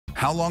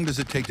How long does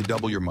it take to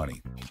double your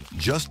money?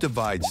 Just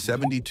divide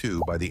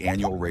 72 by the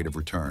annual rate of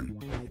return.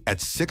 At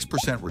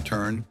 6%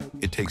 return,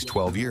 it takes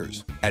 12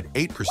 years. At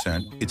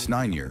 8%, it's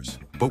 9 years.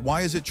 But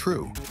why is it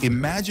true?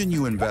 Imagine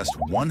you invest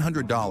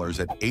 $100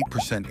 at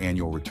 8%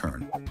 annual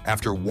return.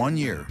 After 1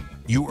 year,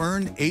 you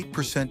earn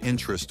 8%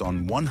 interest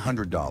on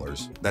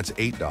 $100. That's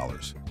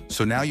 $8.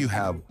 So now you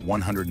have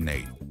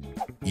 108.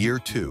 Year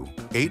 2,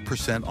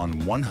 8%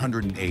 on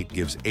 108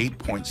 gives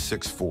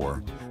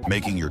 8.64,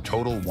 making your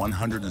total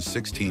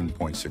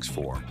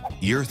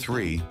 116.64. Year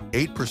 3,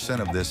 8%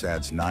 of this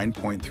adds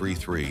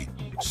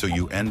 9.33, so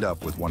you end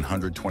up with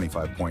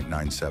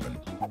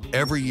 125.97.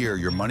 Every year,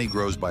 your money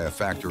grows by a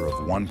factor of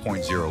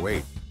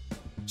 1.08.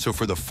 So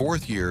for the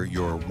 4th year,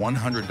 your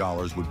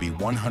 $100 would be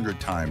 100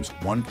 times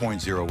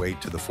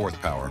 1.08 to the 4th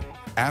power.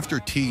 After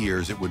t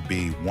years, it would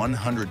be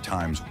 100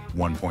 times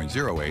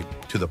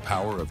 1.08 to the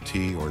power of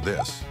t, or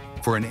this.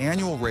 For an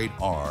annual rate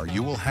r,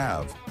 you will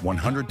have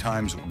 100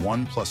 times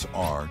 1 plus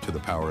r to the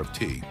power of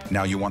t.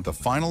 Now you want the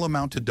final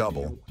amount to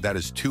double, that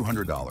is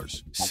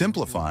 $200.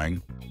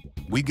 Simplifying,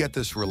 we get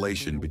this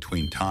relation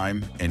between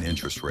time and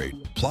interest rate.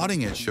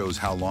 Plotting it shows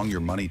how long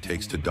your money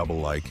takes to double,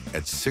 like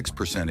at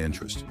 6%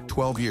 interest,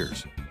 12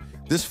 years.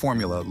 This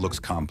formula looks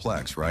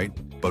complex, right?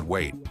 But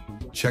wait.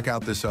 Check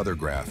out this other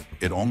graph.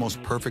 It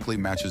almost perfectly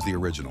matches the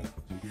original.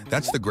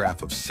 That's the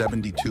graph of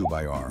 72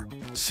 by R.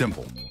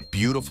 Simple,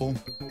 beautiful,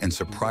 and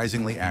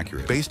surprisingly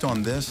accurate. Based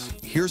on this,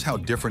 here's how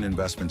different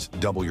investments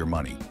double your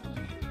money.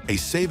 A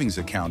savings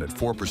account at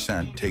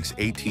 4% takes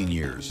 18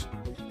 years.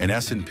 An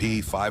S&P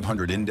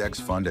 500 index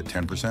fund at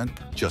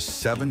 10%,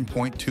 just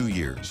 7.2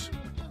 years.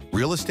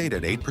 Real estate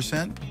at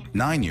 8%,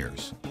 9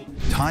 years.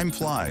 Time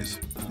flies,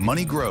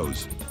 money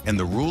grows, and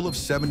the rule of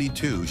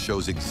 72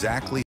 shows exactly